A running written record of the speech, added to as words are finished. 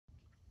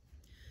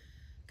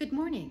Good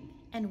morning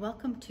and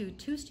welcome to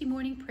Tuesday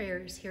morning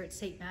prayers here at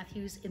St.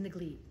 Matthew's in the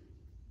Glebe.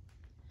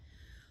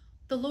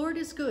 The Lord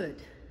is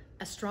good,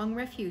 a strong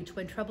refuge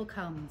when trouble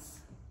comes.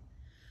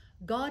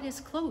 God is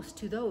close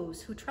to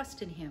those who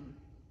trust in him.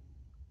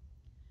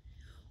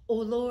 O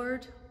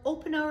Lord,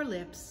 open our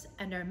lips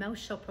and our mouth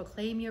shall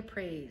proclaim your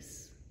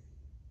praise.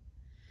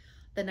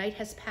 The night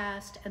has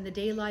passed and the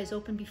day lies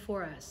open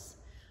before us.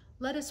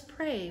 Let us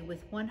pray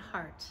with one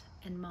heart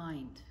and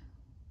mind.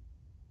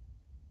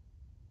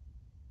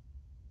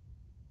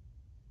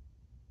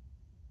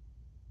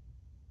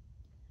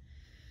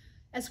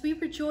 As we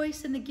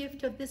rejoice in the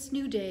gift of this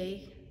new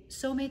day,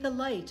 so may the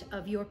light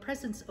of your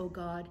presence, O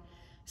God,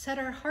 set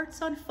our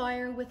hearts on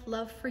fire with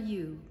love for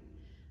you,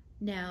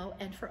 now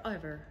and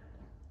forever.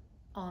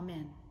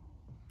 Amen.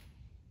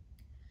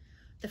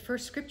 The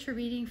first scripture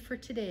reading for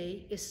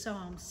today is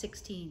Psalm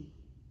 16.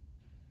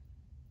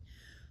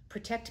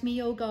 Protect me,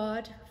 O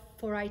God,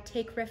 for I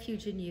take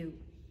refuge in you.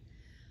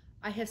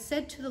 I have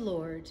said to the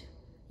Lord,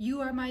 you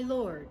are my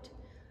Lord,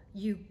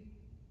 you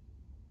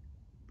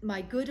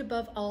my good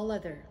above all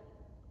other.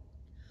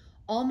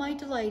 All my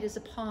delight is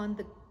upon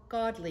the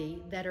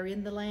godly that are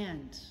in the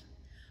land,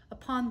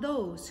 upon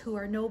those who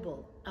are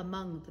noble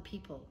among the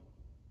people.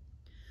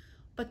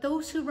 But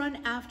those who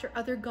run after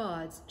other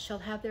gods shall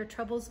have their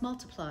troubles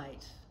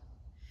multiplied.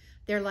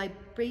 Their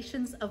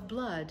libations of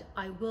blood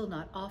I will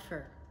not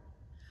offer,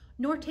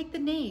 nor take the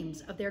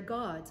names of their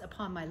gods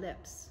upon my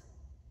lips.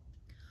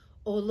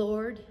 O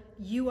Lord,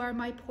 you are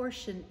my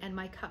portion and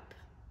my cup.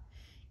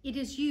 It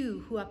is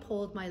you who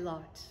uphold my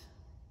lot.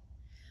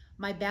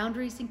 My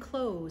boundaries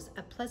enclose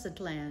a pleasant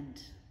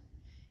land.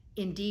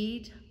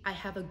 Indeed, I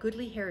have a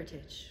goodly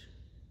heritage.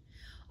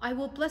 I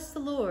will bless the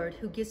Lord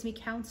who gives me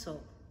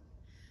counsel.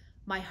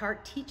 My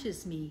heart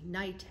teaches me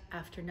night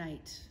after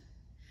night.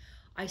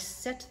 I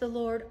set the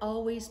Lord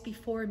always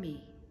before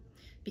me.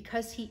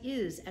 Because he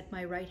is at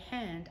my right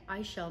hand,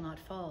 I shall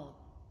not fall.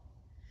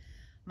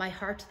 My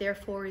heart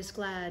therefore is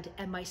glad,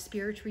 and my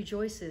spirit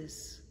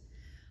rejoices.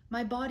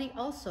 My body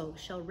also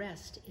shall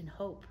rest in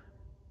hope.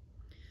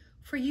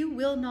 For you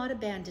will not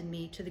abandon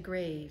me to the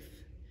grave,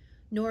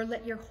 nor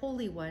let your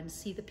Holy One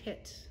see the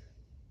pit.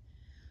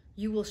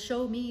 You will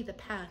show me the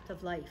path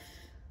of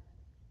life.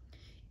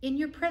 In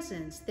your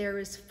presence there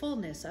is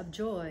fullness of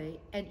joy,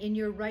 and in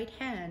your right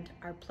hand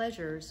are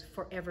pleasures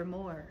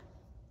forevermore.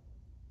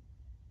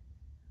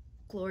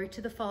 Glory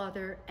to the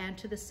Father, and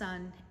to the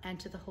Son, and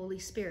to the Holy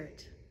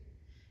Spirit,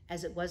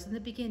 as it was in the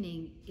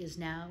beginning, is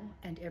now,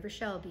 and ever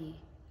shall be.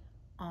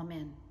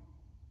 Amen.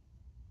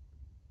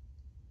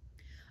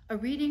 A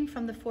reading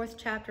from the 4th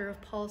chapter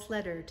of Paul's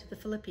letter to the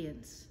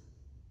Philippians.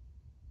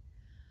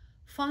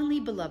 Fondly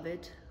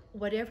beloved,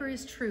 whatever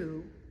is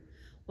true,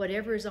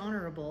 whatever is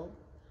honorable,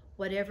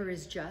 whatever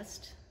is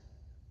just,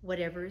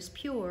 whatever is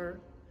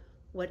pure,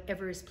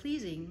 whatever is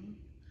pleasing,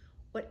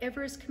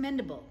 whatever is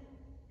commendable,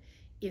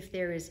 if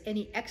there is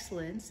any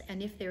excellence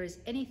and if there is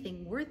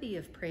anything worthy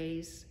of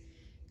praise,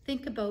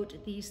 think about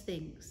these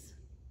things.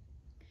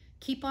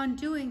 Keep on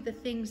doing the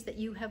things that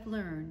you have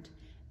learned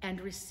and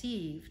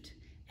received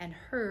and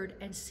heard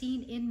and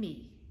seen in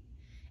me,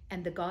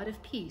 and the God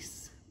of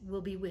peace will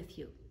be with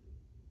you.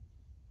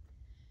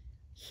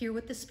 Hear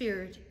what the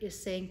Spirit is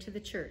saying to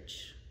the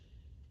church.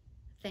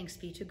 Thanks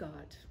be to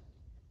God.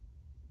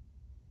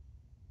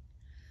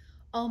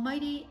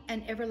 Almighty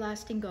and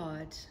everlasting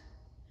God,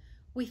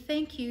 we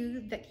thank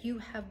you that you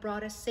have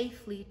brought us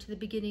safely to the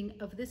beginning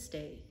of this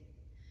day.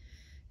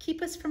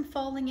 Keep us from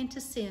falling into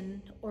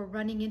sin or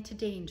running into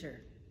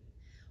danger.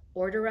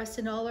 Order us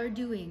in all our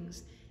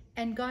doings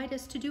and guide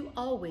us to do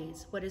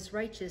always what is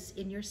righteous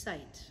in your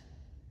sight.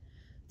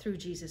 Through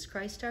Jesus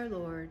Christ our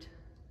Lord.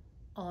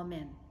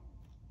 Amen.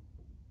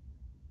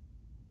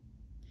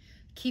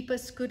 Keep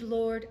us, good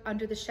Lord,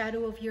 under the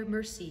shadow of your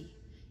mercy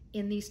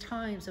in these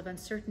times of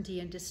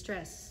uncertainty and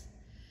distress.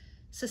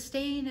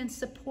 Sustain and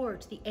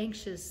support the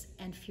anxious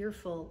and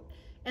fearful,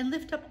 and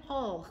lift up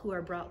all who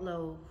are brought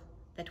low,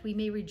 that we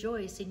may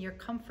rejoice in your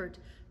comfort,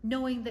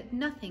 knowing that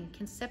nothing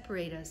can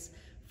separate us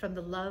from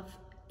the love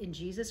in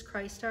Jesus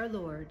Christ our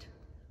Lord.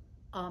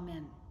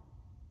 Amen.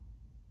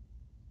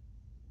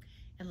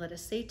 And let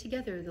us say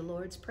together the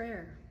Lord's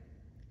Prayer.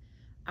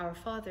 Our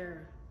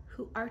Father,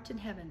 who art in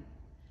heaven,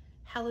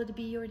 hallowed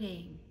be your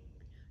name.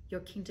 Your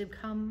kingdom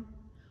come,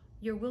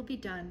 your will be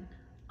done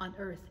on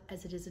earth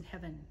as it is in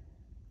heaven.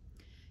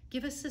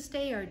 Give us this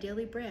day our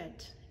daily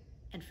bread,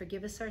 and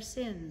forgive us our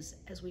sins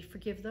as we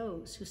forgive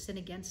those who sin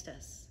against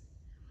us.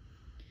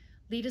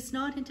 Lead us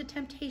not into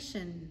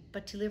temptation,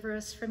 but deliver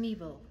us from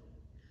evil.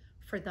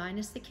 For thine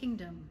is the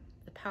kingdom,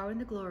 the power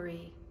and the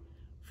glory,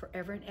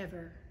 forever and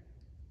ever.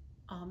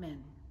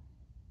 Amen.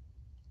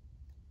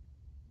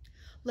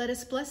 Let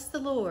us bless the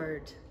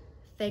Lord.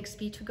 Thanks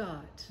be to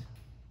God.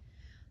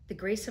 The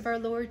grace of our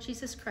Lord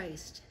Jesus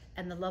Christ,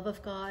 and the love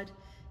of God,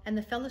 and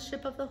the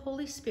fellowship of the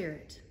Holy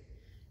Spirit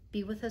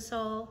be with us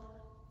all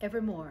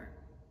evermore.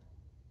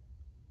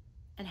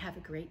 And have a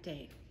great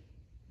day.